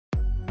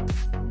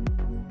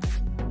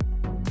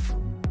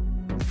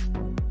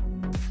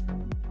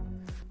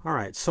All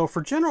right, so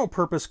for general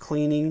purpose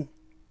cleaning,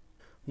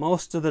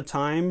 most of the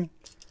time,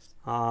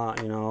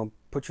 you know,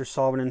 put your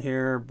solvent in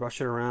here,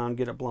 brush it around,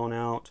 get it blown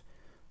out.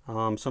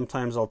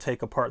 Sometimes I'll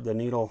take apart the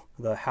needle,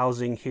 the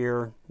housing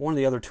here. One of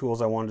the other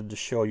tools I wanted to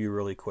show you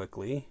really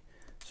quickly,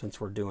 since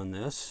we're doing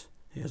this,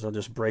 is I'll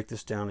just break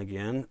this down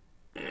again.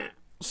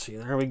 See,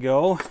 there we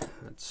go.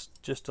 It's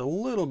just a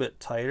little bit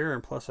tighter,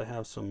 and plus I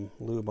have some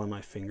lube on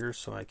my fingers,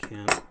 so I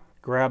can't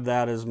grab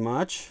that as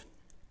much.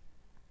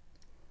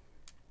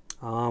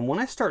 When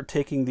I start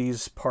taking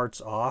these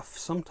parts off,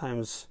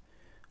 sometimes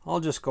I'll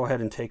just go ahead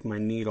and take my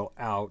needle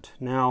out.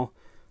 Now,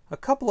 a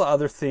couple of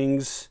other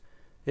things.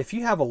 If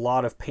you have a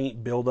lot of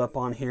paint buildup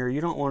on here,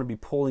 you don't want to be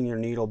pulling your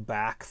needle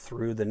back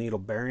through the needle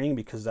bearing,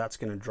 because that's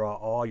going to draw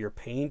all your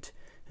paint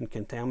and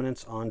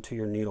contaminants onto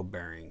your needle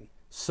bearing.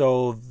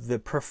 So the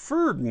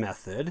preferred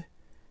method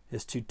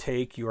is to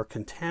take your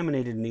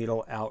contaminated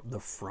needle out the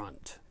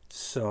front.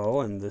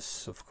 So, and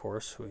this, of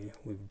course,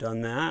 we've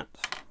done that,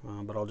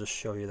 but I'll just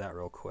show you that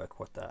real quick,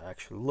 what that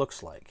actually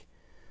looks like.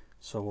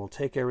 So we'll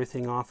take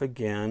everything off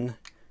again,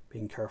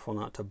 being careful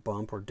not to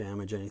bump or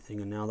damage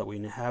anything. And now that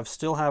we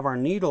still have our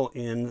needle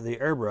in the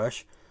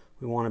airbrush,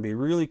 we want to be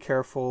really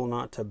careful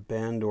not to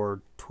bend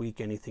or tweak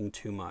anything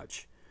too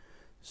much.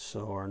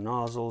 So our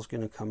nozzle is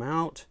going to come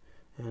out,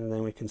 and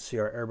then we can see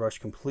our airbrush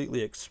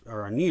completely,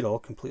 or our needle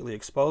completely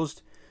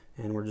exposed,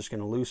 and we're just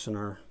going to loosen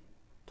our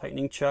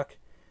tightening chuck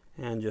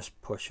and just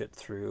push it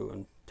through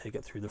and take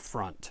it through the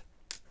front.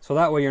 So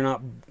that way you're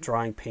not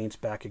drawing paints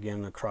back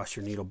again across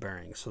your needle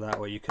bearing. So that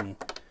way you can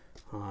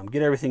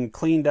get everything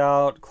cleaned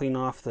out, clean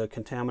off the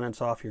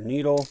contaminants off your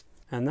needle.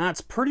 And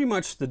that's pretty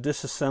much the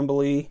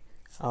disassembly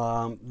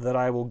that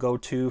I will go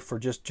to for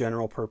just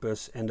general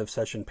purpose end of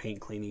session paint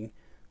cleaning.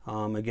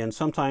 Again,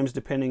 sometimes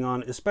depending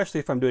on, especially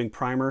if I'm doing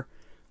primer,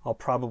 I'll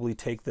probably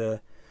take the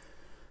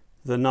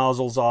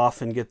nozzles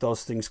off and get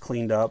those things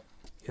cleaned up.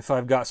 If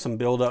I've got some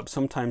buildup,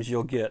 sometimes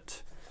you'll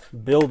get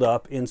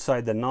buildup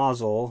inside the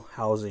nozzle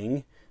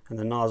housing and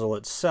the nozzle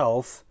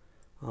itself.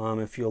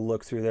 If you'll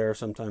look through there,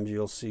 sometimes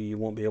you'll see you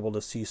won't be able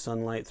to see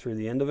sunlight through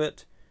the end of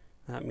it.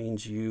 That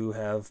means you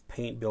have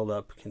paint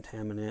buildup,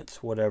 contaminants,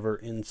 whatever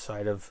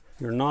inside of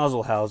your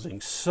nozzle housing.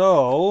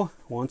 So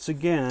once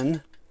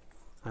again,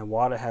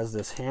 Iwata has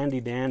this handy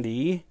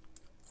dandy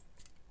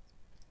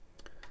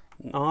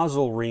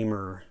nozzle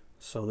reamer.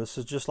 So this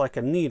is just like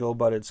a needle,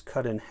 but it's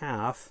cut in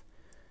half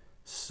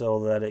so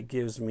that it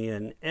gives me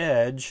an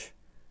edge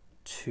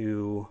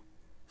to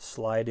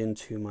slide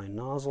into my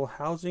nozzle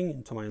housing,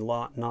 into my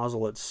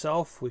nozzle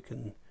itself. We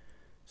can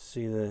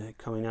see the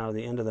coming out of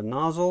the end of the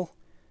nozzle,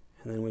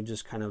 and then we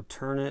just kind of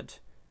turn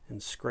it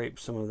and scrape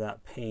some of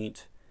that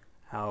paint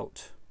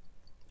out.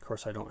 Of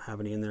course, I don't have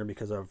any in there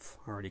because I've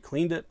already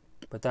cleaned it,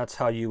 but that's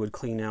how you would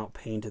clean out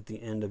paint at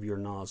the end of your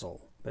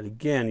nozzle. But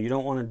again, you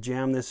don't want to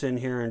jam this in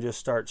here and just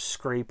start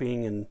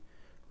scraping and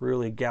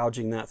really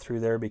gouging that through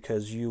there,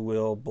 because you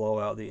will blow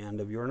out the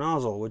end of your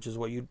nozzle, which is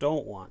what you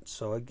don't want.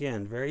 So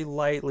again, very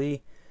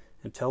lightly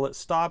until it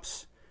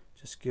stops,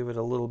 just give it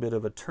a little bit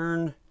of a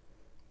turn,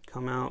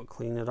 come out,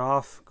 clean it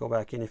off, go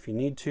back in if you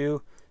need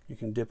to. You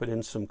can dip it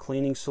in some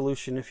cleaning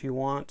solution if you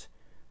want,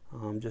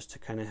 just to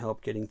kind of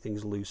help getting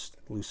things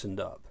loosened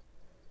up.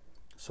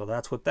 So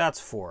that's what that's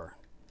for.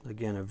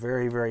 Again, a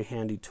very, very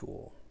handy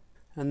tool.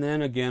 And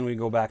then again, we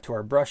go back to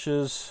our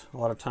brushes. A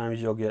lot of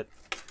times you'll get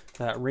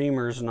that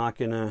reamer's not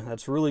gonna,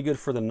 that's really good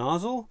for the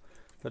nozzle,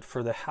 but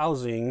for the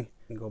housing,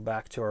 we go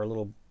back to our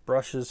little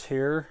brushes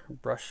here,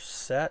 brush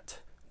set,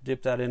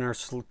 dip that in our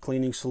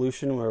cleaning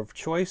solution of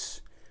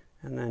choice,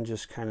 and then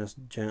just kind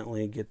of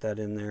gently get that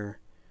in there,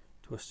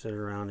 twist it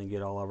around and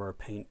get all of our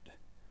paint.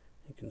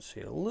 You can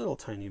see a little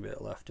tiny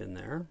bit left in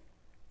there.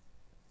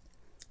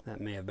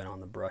 That may have been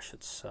on the brush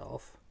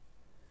itself.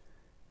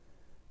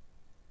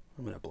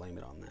 I'm going to blame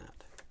it on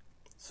that.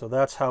 So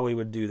that's how we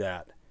would do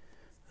that.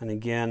 And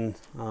again,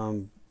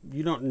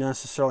 you don't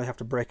necessarily have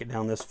to break it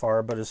down this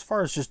far, but as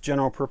far as just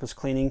general purpose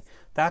cleaning,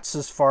 that's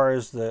as far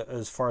as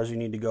you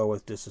need to go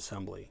with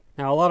disassembly.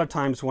 Now, a lot of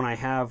times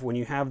when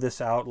you have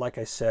this out, like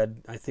I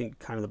said, I think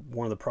kind of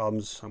one of the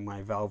problems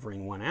my valve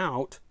ring went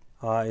out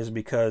is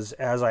because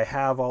as I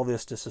have all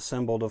this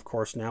disassembled, of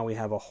course, now we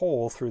have a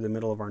hole through the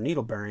middle of our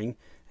needle bearing,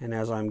 and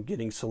as I'm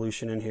getting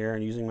solution in here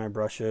and using my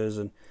brushes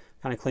and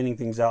kind of cleaning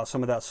things out,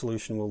 some of that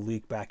solution will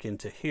leak back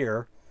into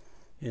here,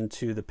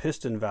 into the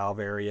piston valve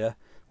area,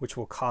 which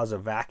will cause a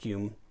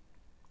vacuum,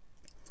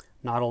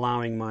 not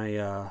allowing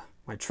my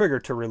my trigger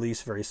to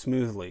release very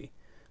smoothly.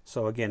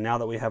 So again, now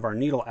that we have our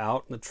needle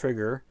out, the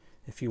trigger,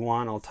 if you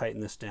want, I'll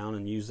tighten this down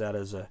and use that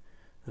as a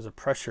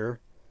pressure,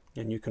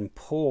 and you can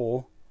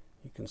pull.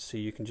 You can see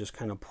you can just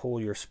kind of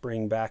pull your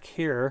spring back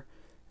here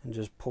and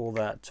just pull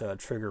that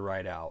trigger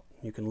right out.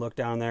 You can look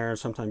down there,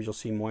 sometimes you'll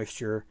see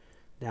moisture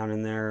down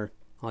in there.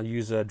 I'll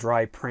use a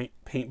dry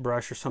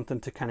paintbrush or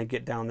something to kind of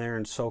get down there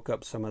and soak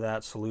up some of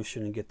that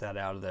solution and get that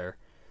out of there.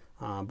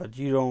 But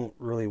you don't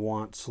really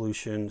want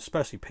solution,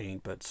 especially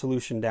paint, but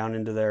solution down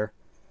into there.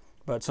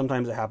 But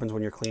sometimes it happens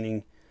when you're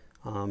cleaning.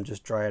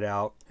 Just dry it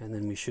out and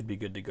then we should be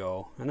good to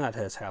go. And that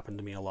has happened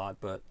to me a lot,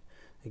 but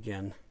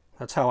again,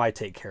 That's how I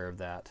take care of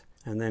that.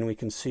 And then we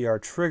can see our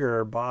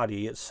trigger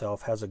body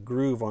itself has a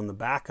groove on the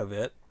back of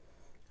it,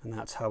 and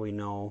that's how we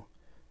know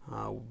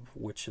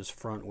which is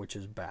front, which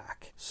is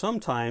back.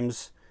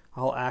 Sometimes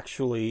I'll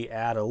actually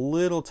add a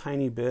little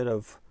tiny bit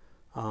of,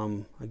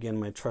 again,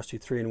 my trusty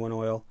 3-in-1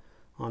 oil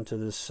onto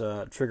this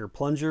trigger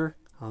plunger.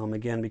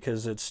 Again,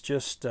 because it's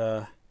just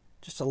a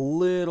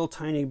little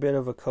tiny bit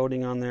of a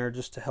coating on there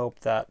just to help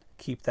that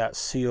keep that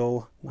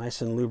seal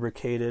nice and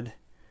lubricated.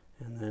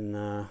 And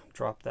then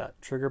drop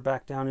that trigger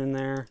back down in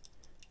there,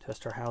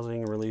 test our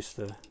housing, release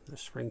the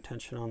spring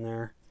tension on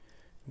there.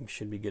 We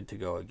should be good to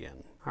go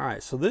again. All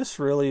right, so this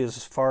really is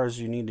as far as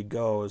you need to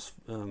go as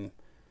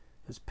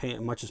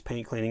much as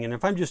paint cleaning. And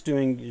if I'm just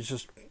doing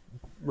just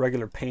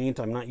regular paint,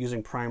 I'm not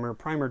using primer.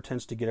 Primer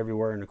tends to get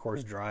everywhere and of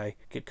course dry,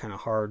 get kind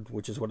of hard,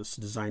 which is what it's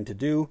designed to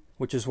do.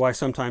 Which is why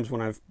sometimes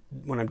when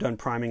I'm done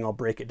priming, I'll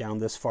break it down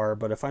this far.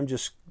 But if I'm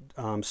just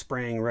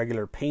spraying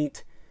regular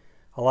paint,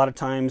 a lot of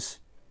times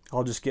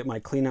I'll just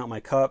clean out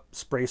my cup,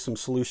 spray some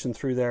solution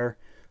through there.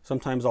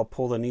 Sometimes I'll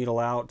pull the needle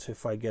out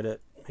if I get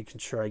it, making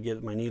sure I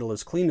get my needle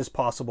as clean as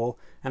possible.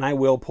 And I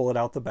will pull it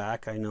out the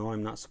back. I know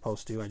I'm not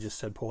supposed to. I just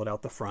said pull it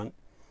out the front.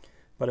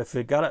 But if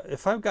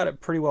I've got it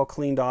pretty well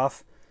cleaned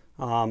off,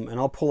 and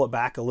I'll pull it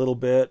back a little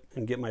bit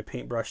and get my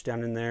paintbrush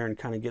down in there and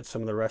kind of get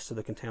some of the rest of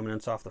the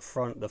contaminants off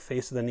the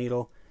face of the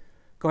needle.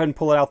 Go ahead and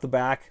pull it out the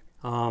back.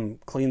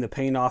 Clean the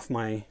paint off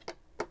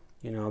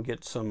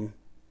get some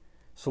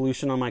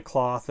solution on my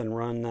cloth and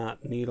run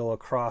that needle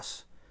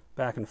across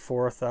back and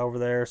forth over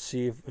there,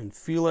 and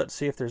feel it,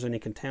 see if there's any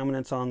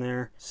contaminants on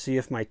there, see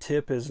if my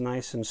tip is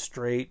nice and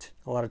straight.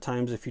 A lot of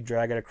times if you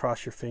drag it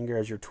across your finger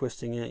as you're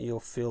twisting it, you'll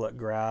feel it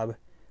grab,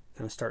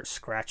 kind of start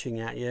scratching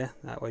at you.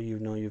 That way you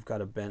know you've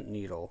got a bent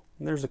needle.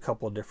 And there's a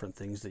couple of different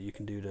things that you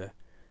can do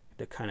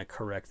to kind of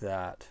correct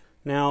that.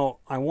 Now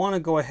I want to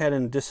go ahead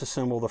and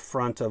disassemble the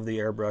front of the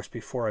airbrush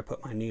before I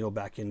put my needle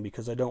back in,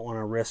 because I don't want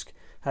to risk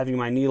having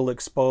my needle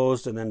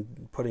exposed and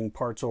then putting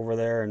parts over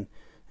there and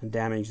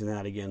damaging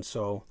that again.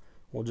 So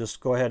we'll just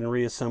go ahead and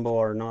reassemble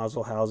our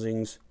nozzle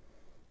housing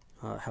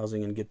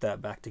and get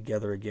that back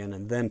together again,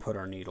 and then put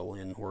our needle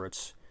in where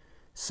it's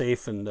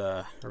safe and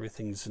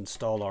everything's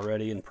installed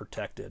already and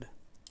protected.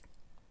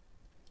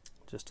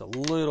 Just a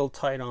little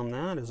tight on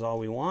that is all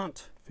we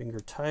want. Finger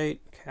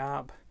tight,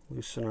 cap,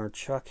 loosen our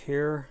chuck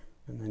here,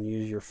 and then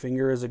use your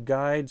finger as a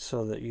guide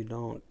so that you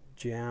don't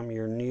jam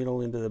your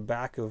needle into the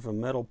back of a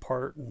metal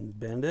part and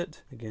bend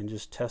it. Again,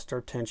 just test our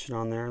tension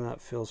on there, and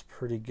that feels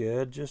pretty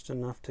good, just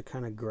enough to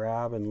kind of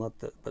grab and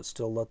but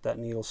still let that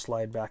needle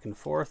slide back and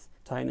forth.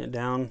 Tighten it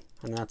down,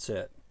 and that's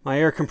it. My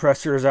air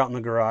compressor is out in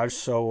the garage,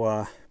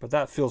 so but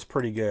that feels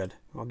pretty good.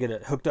 I'll get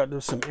it hooked up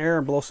to some air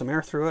and blow some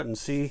air through it and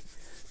see.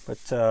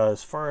 But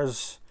as far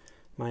as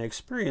my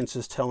experience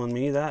is telling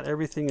me, that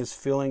everything is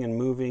feeling and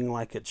moving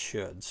like it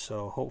should,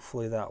 so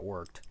hopefully that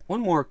worked.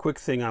 One more quick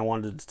thing I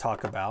wanted to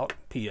talk about,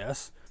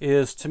 PS,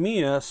 is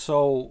Tamiya.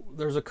 So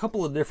there's a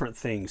couple of different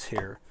things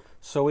here.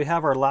 So we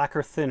have our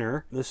lacquer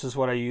thinner. This is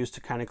what I use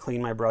to kind of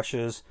clean my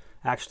brushes,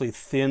 actually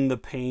thin the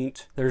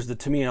paint. There's the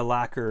Tamiya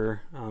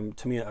lacquer,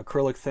 Tamiya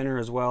acrylic thinner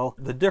as well.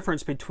 The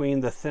difference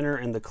between the thinner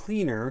and the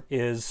cleaner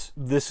is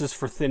this is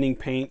for thinning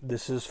paint,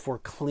 this is for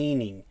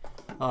cleaning.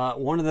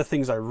 One of the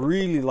things I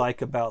really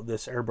like about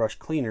this airbrush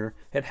cleaner,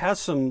 it has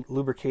some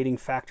lubricating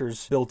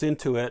factors built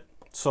into it.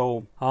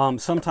 So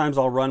sometimes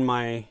I'll run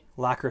my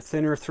lacquer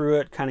thinner through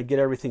it, kind of get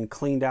everything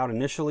cleaned out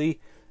initially,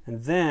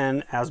 and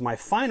then as my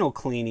final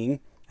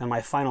cleaning and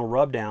my final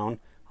rub down,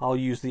 I'll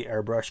use the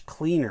airbrush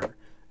cleaner,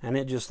 and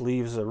it just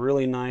leaves a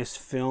really nice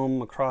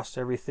film across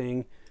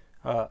everything.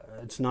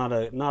 It's not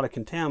a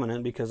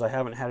contaminant, because I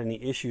haven't had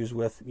any issues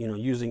with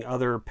using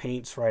other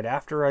paints right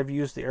after I've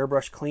used the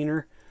airbrush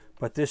cleaner.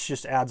 But this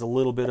just adds a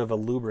little bit of a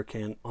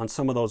lubricant on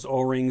some of those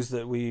O-rings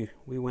that we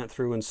went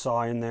through and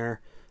saw in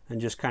there,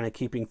 and just kind of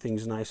keeping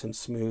things nice and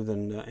smooth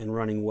and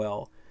running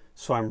well.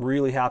 So I'm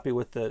really happy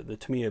with the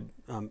Tamiya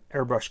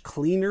airbrush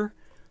cleaner.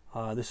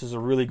 This is a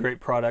really great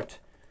product.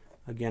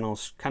 Again, I'll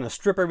kind of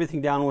strip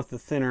everything down with the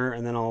thinner,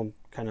 and then I'll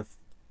kind of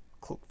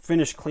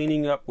finish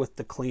cleaning up with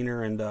the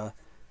cleaner, and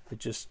it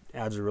just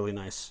adds a really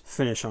nice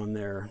finish on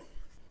there.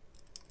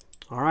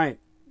 All right,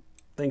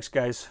 thanks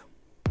guys.